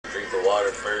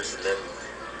water first, and then,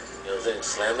 you know what I'm saying,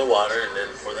 slam the water, and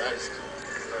then pour the ice. I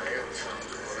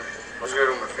just got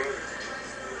it on my finger.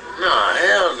 Nah,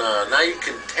 hell no. Now you're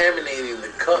contaminating the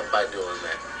cup by doing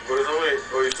that. But it's only,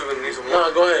 oh, you're still gonna need some more?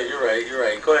 No, go ahead. You're right. You're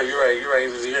right. Go ahead. You're right. You're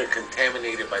right. You're gonna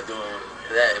contaminate it by doing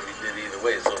that if you did either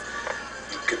way. So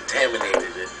you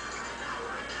contaminated it.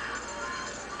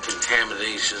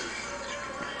 Contamination.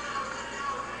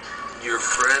 Your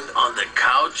friend on the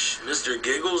couch, Mr.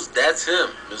 Giggles. That's him,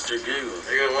 Mr. Giggles.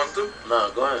 Are you gonna want them? No,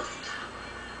 go ahead.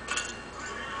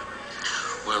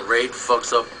 When Raid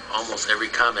fucks up almost every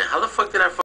comment. How the fuck did I fuck